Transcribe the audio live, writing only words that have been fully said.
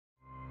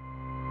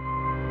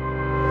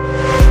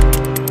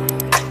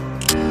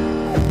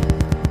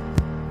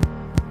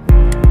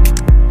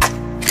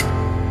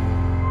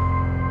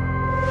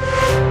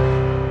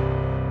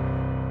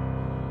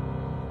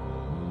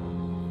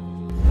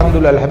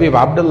yaqul al-Habib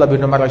Abdullah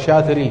bin Umar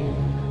Asy-Syatiri,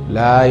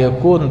 la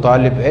yakun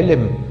talib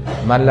ilm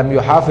man lam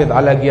yuhafidh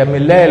ala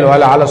qiyamil lail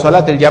wala ala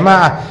salatil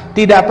jamaah.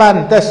 Tidak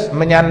pantas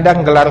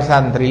menyandang gelar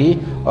santri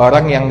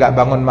orang yang enggak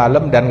bangun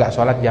malam dan enggak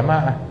salat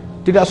jamaah.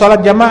 Tidak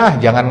salat jamaah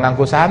jangan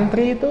ngaku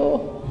santri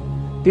itu.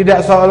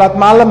 Tidak salat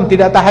malam,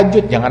 tidak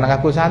tahajud jangan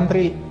ngaku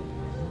santri.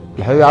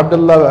 Habib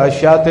Abdullah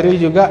Asy-Syatiri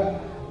juga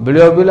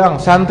beliau bilang,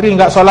 santri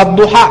enggak salat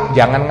duha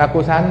jangan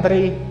ngaku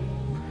santri.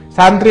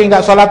 Santri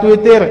enggak salat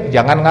witir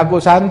jangan ngaku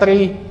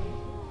santri.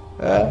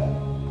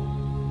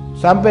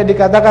 Sampai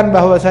dikatakan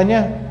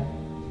bahwasanya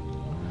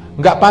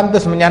enggak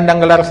pantas menyandang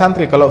gelar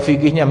santri kalau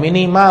fikihnya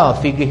minimal,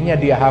 fikihnya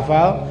dia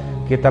hafal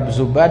kitab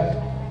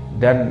Zubad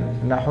dan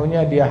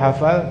nahwunya dia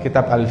hafal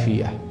kitab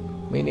Alfiyah.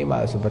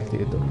 Minimal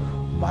seperti itu.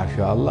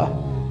 Masya Allah,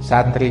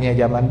 santrinya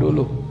zaman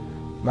dulu.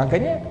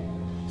 Makanya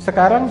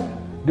sekarang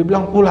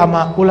dibilang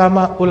ulama.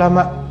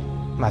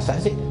 Masa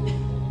sih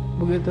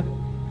begitu?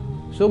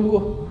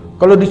 Sungguh.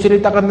 Kalau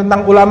diceritakan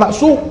tentang ulama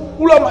su,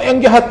 ulama yang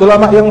jahat,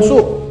 ulama yang su,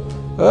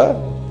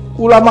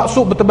 ulama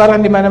su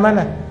bertebaran di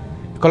mana-mana.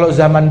 Kalau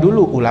zaman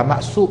dulu ulama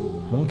su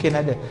mungkin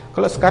ada.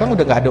 Kalau sekarang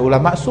udah nggak ada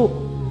ulama su,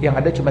 yang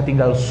ada cuma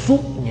tinggal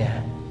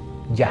su-nya,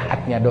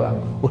 jahatnya doang.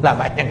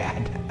 Ulamanya nggak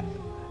ada,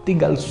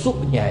 tinggal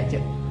su-nya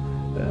aja.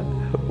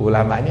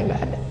 Ulamanya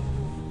nggak ada.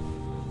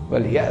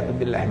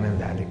 Waliyadzubillah min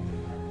dzalik.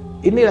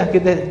 Inilah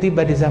kita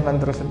tiba di zaman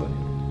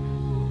tersebut.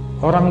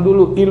 Orang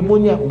dulu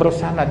ilmunya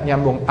bersanad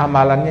nyambung,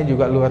 amalannya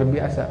juga luar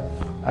biasa.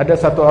 Ada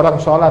satu orang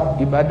sholat,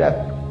 ibadat,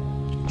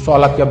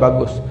 sholatnya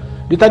bagus.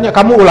 Ditanya,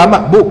 kamu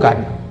ulama? Bukan.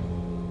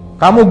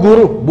 Kamu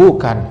guru?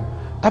 Bukan.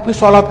 Tapi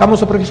sholat kamu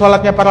seperti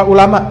sholatnya para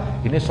ulama.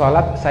 Ini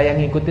sholat saya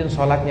ngikutin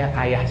sholatnya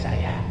ayah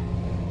saya.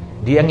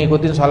 Dia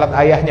ngikutin sholat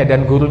ayahnya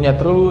dan gurunya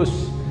terus.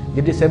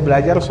 Jadi saya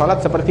belajar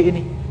sholat seperti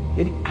ini.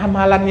 Jadi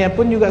amalannya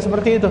pun juga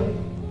seperti itu.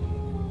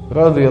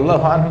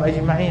 Radhiyallahu anhum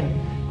ajma'in.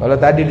 Kalau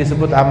tadi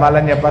disebut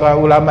amalannya para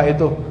ulama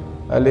itu,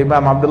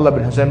 Imam Abdullah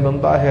bin Husain bin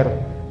Tahir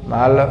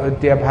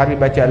tiap hari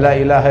baca la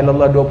ilaha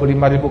illallah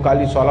 25.000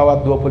 kali,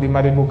 sholawat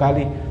 25.000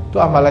 kali. Itu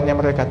amalannya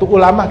mereka. Itu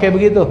ulama kayak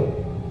begitu.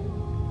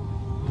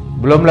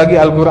 Belum lagi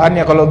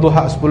Al-Qur'annya, kalau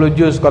duha 10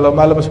 juz, kalau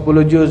malam 10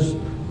 juz.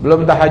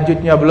 Belum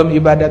tahajudnya, belum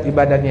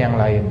ibadat-ibadatnya yang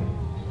lain.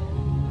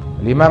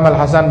 Imam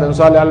Al-Hasan bin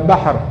Shalih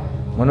Al-Bahr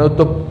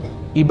menutup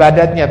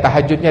ibadatnya,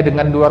 tahajudnya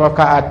dengan 2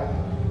 rakaat.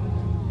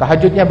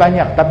 Tahajudnya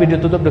banyak tapi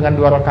ditutup dengan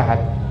 2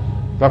 rakaat.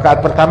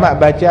 Rakaat pertama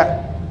baca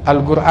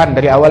Al-Quran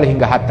dari awal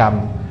hingga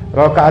hatam.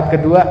 Rakaat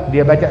kedua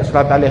dia baca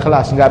surat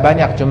Al-Ikhlas, enggak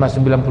banyak, cuma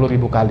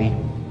 90.000 kali.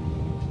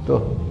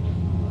 Tuh.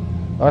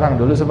 Orang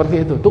dulu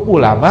seperti itu. Tuh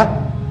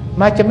ulama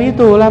macam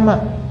itu ulama.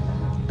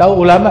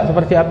 Tahu ulama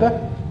seperti apa?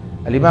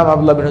 Al-Imam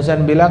Abdullah bin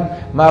Husain bilang,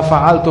 "Ma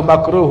fa'altu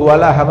makruh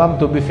wala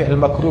hamamtu bi fi'l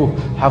makruh.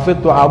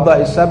 Hafidtu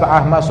a'dha'i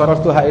sab'ah ma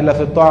saraftuha illa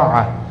fi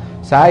ta'ah."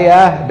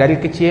 Saya dari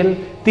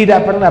kecil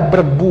tidak pernah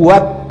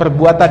berbuat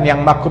perbuatan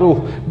yang makruh.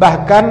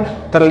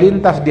 Bahkan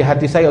terlintas di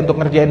hati saya untuk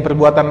ngerjain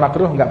perbuatan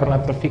makruh, nggak pernah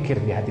terfikir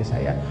di hati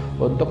saya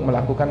untuk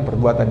melakukan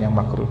perbuatan yang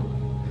makruh.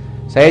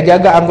 Saya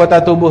jaga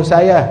anggota tubuh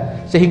saya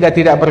sehingga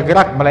tidak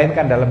bergerak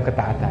melainkan dalam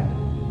ketaatan.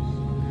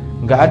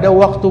 Nggak ada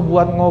waktu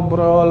buat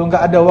ngobrol,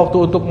 nggak ada waktu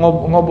untuk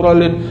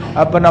ngobrolin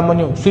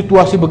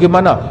situasi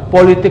bagaimana,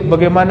 politik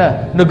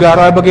bagaimana,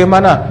 negara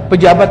bagaimana,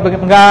 pejabat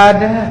bagaimana, nggak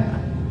ada.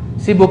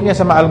 Sibuknya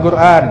sama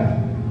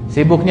Al-Quran,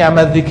 sibuknya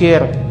sama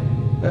zikir.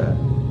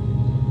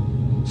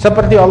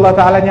 Seperti Allah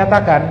Ta'ala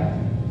nyatakan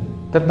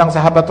tentang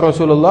sahabat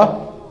Rasulullah,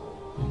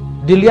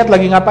 dilihat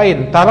lagi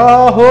ngapain?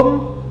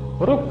 Tarahum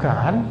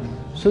ruk'an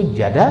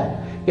sujada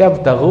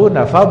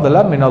yabtaghuna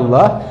fadlan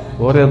minallah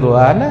wa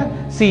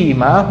ridwana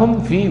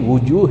simahum fi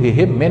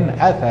wujuhihim min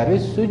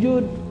atharis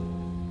sujud.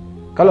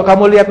 Kalau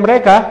kamu lihat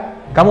mereka,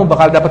 kamu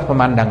bakal dapat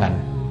pemandangan.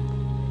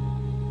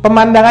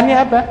 Pemandangannya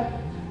apa?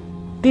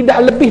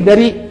 Tidak lebih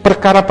dari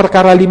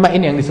perkara-perkara 5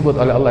 ini yang disebut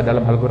oleh Allah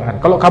dalam Al-Quran.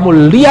 Kalau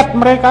kamu lihat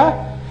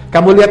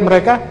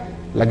mereka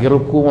lagi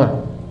rukuk,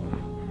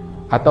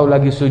 atau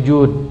lagi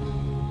sujud,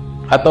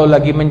 atau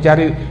lagi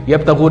mencari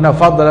yabtaghuna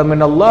fadlan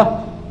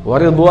minallah wa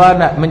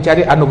ridwana,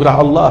 mencari anugerah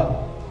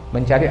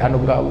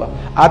Allah,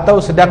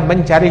 atau sedang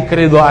mencari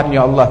keridhaannya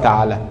Allah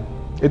Ta'ala.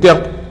 Itu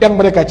yang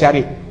mereka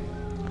cari.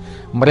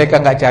 Mereka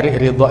nggak cari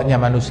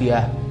ridhonya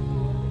manusia,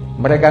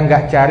 mereka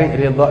nggak cari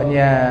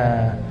ridhonya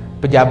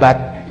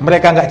pejabat,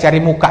 mereka nggak cari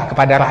muka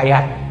kepada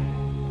rakyat,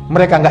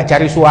 mereka nggak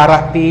cari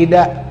suara,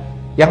 tidak.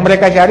 Yang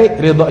mereka cari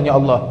ridhonya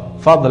Allah,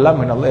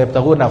 fadlan minallah,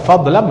 yabtaghuna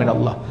fadlan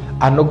minallah,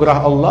 anugerah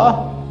Allah,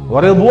 wa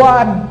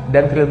ridwan,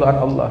 dan keridhaan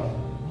Allah.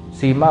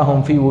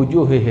 Simahum fi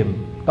wujuhihim.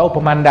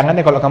 Tahu pemandangannya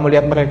kalau kamu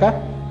lihat mereka?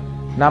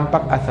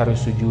 Nampak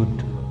atharus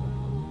sujud.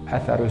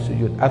 Atharus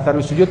sujud.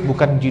 Atharus sujud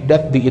bukan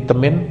jidat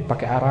diitemin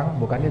pakai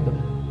arang, bukan itu.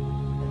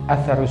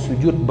 Atharus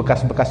sujud,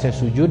 bekas-bekasnya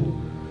sujud.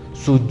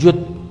 Sujud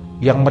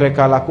yang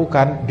mereka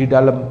lakukan di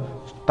dalam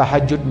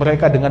tahajud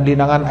mereka dengan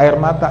linangan air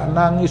mata,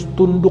 nangis,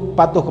 tunduk,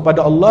 patuh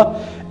kepada Allah,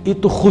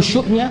 itu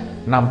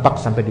khusyuknya nampak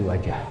sampai di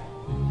wajah.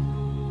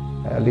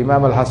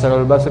 Imam Al-Hasan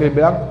Al-Basri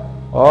bilang,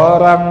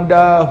 orang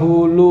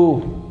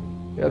dahulu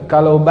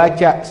kalau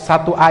baca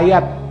satu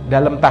ayat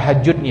dalam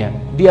tahajudnya,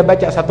 dia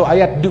baca satu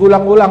ayat,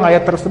 diulang-ulang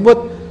ayat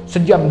tersebut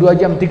sejam, 2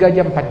 jam, 3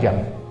 jam, 4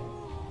 jam.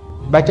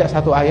 Baca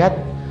satu ayat,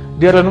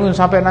 dia renungin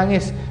sampai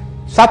nangis.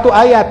 Satu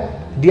ayat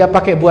dia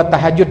pakai buat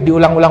tahajud,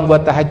 diulang-ulang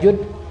buat tahajud.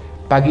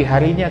 Pagi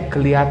harinya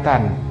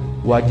kelihatan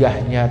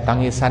wajahnya,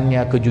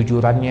 tangisannya,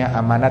 kejujurannya,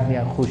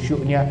 amanatnya,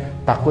 khusyuknya,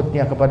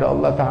 takutnya kepada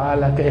Allah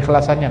Ta'ala,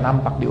 keikhlasannya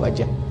nampak di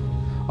wajah.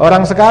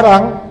 Orang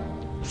sekarang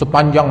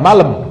sepanjang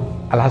malam,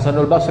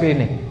 Al-Hasanul Basri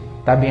ini,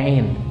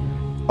 tabi'in.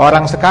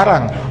 Orang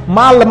sekarang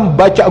malam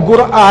baca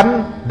Quran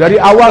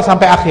dari awal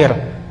sampai akhir,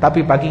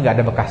 tapi pagi nggak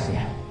ada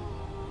bekasnya.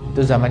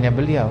 Itu zamannya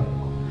beliau.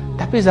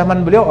 Tapi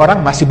zaman beliau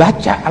orang masih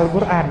baca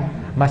Al-Quran,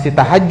 masih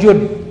tahajud.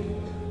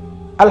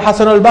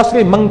 Al-Hasanul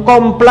Basri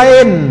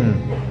mengkomplain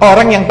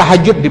orang yang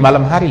tahajud di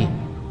malam hari,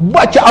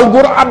 baca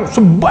Al-Quran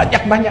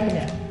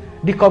sebanyak-banyaknya.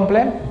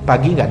 Dikomplain,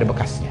 pagi nggak ada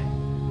bekasnya,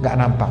 nggak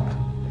nampak.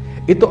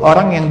 Itu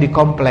orang yang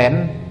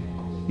dikomplain,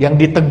 yang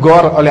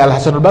ditegor oleh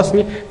Al-Hasanul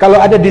Basri. Kalau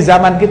ada di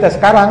zaman kita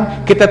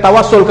sekarang, kita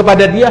tawassul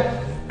kepada dia,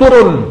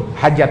 turun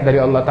hajat dari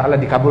Allah Ta'ala,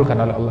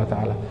 dikabulkan oleh Allah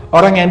Ta'ala.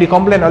 Orang yang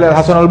dikomplain oleh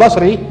Al-Hasanul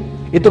Basri,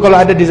 itu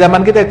kalau ada di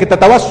zaman kita, kita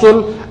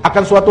tawassul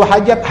akan suatu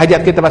hajat,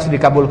 hajat kita pasti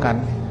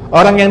dikabulkan.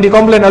 Orang yang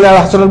dikomplain oleh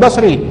Al-Hasanul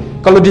Basri,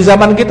 kalau di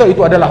zaman kita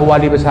itu adalah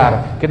wali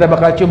besar, kita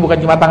bakal cium bukan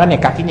cuma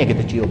tangannya, kakinya kita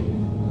cium.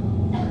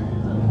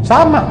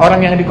 Sama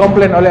orang yang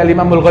dikomplain oleh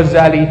Imam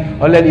Al-Ghazali,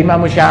 oleh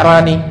Imam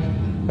Syarani,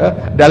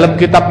 dalam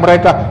kitab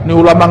mereka, ini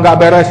ulama nggak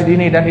beres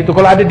ini dan itu.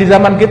 Kalau ada di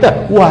zaman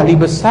kita, wali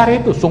besar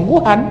itu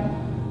sungguhan.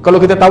 Kalau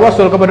kita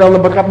tawassul kepada Allah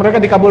berkat mereka,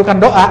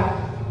 dikabulkan doa.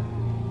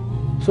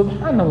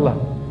 Subhanallah.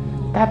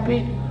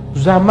 Tapi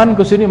zaman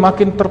ke sini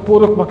makin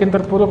terpuruk, makin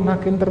terpuruk,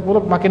 makin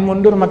terpuruk, makin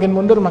mundur, makin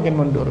mundur, makin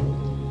mundur.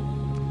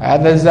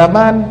 Ada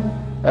zaman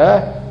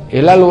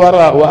ilal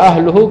wara wa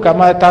ahluhu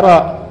kama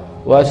tara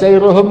wa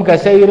sayruhum ka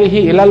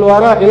sayrihi ilal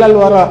wara ilal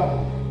wara.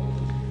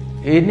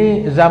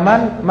 Ini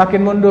zaman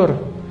makin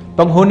mundur.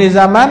 Penghuni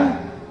zaman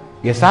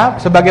ya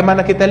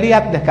sebagaimana kita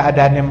lihat deh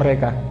keadaannya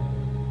mereka.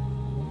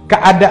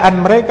 Keadaan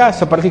mereka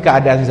seperti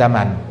keadaan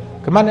zaman.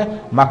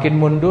 Kemana? Makin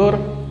mundur,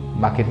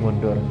 makin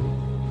mundur.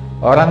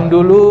 Orang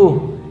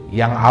dulu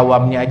yang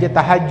awamnya aja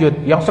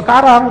tahajud, yang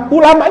sekarang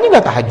ulamanya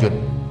nggak tahajud,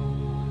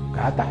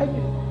 nggak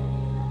tahajud.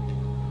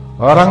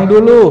 Orang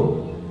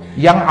dulu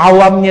yang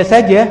awamnya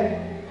saja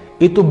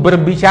itu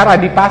berbicara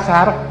di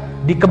pasar,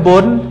 di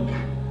kebun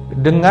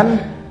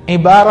dengan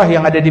ibarah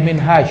yang ada di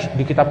Minhaj,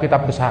 di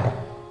kitab-kitab besar.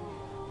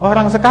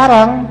 Orang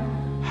sekarang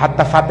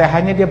hatta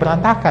Fatihahnya dia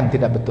berantakan,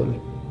 tidak betul.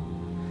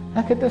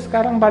 Nah kita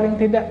sekarang paling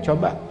tidak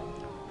coba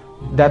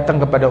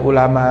datang kepada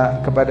ulama,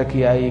 kepada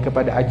kiai,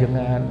 kepada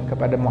ajengan,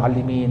 kepada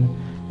muallimin.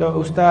 Ya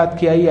Ustadz,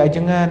 kiai,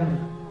 ajengan,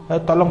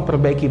 tolong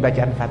perbaiki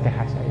bacaan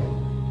Fatihah saya.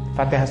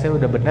 Fatihah saya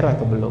udah benar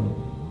atau belum?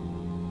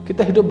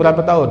 Kita hidup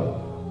berapa tahun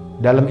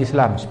dalam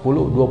Islam? 10,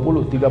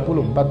 20,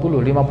 30, 40,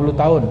 50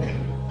 tahun.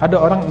 Ada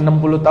orang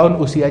 60 tahun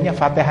usianya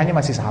Fatihahnya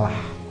masih salah.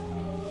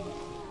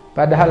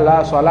 Padahal la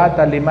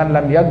sholata liman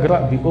lam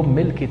yagra bi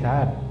ummil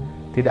kitab.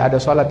 Tidak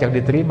ada sholat yang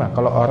diterima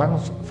kalau orang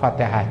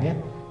Fatihahnya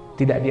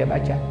tidak dia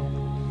baca.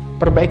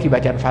 Perbaiki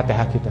bacaan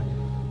Fatihah kita,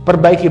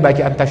 perbaiki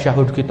bacaan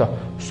tasyahud kita.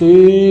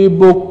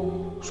 Sibuk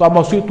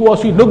sama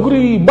situasi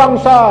negeri,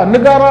 bangsa,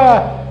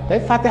 negara,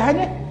 tapi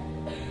Fatihahnya,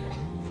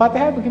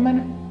 Fatihah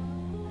bagaimana?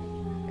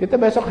 Kita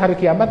besok hari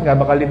kiamat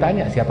gak bakal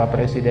ditanya siapa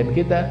presiden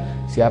kita,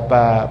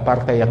 siapa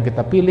partai yang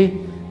kita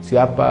pilih,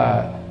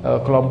 siapa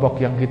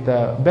kelompok yang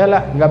kita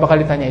bela, gak bakal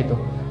ditanya itu.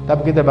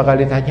 Tapi kita bakal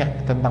ditanya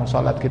tentang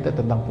sholat kita,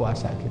 tentang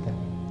puasa kita.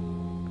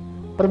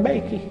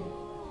 Perbaiki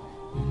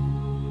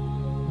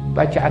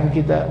bacaan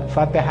kita,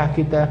 Fatihah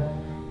kita,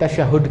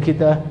 tasyahud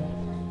kita,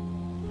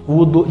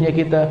 wudunya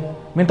kita.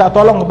 Minta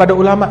tolong kepada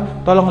ulama,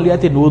 tolong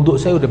liatin wudhu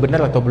saya udah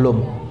benar atau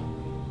belum,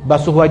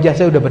 basuh wajah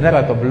saya udah benar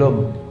atau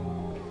belum,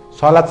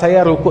 salat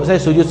saya, rukuk saya,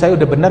 sujud saya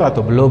udah benar atau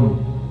belum.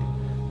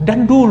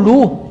 Dan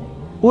dulu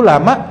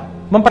ulama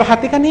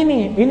memperhatikan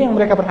ini yang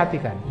mereka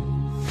perhatikan.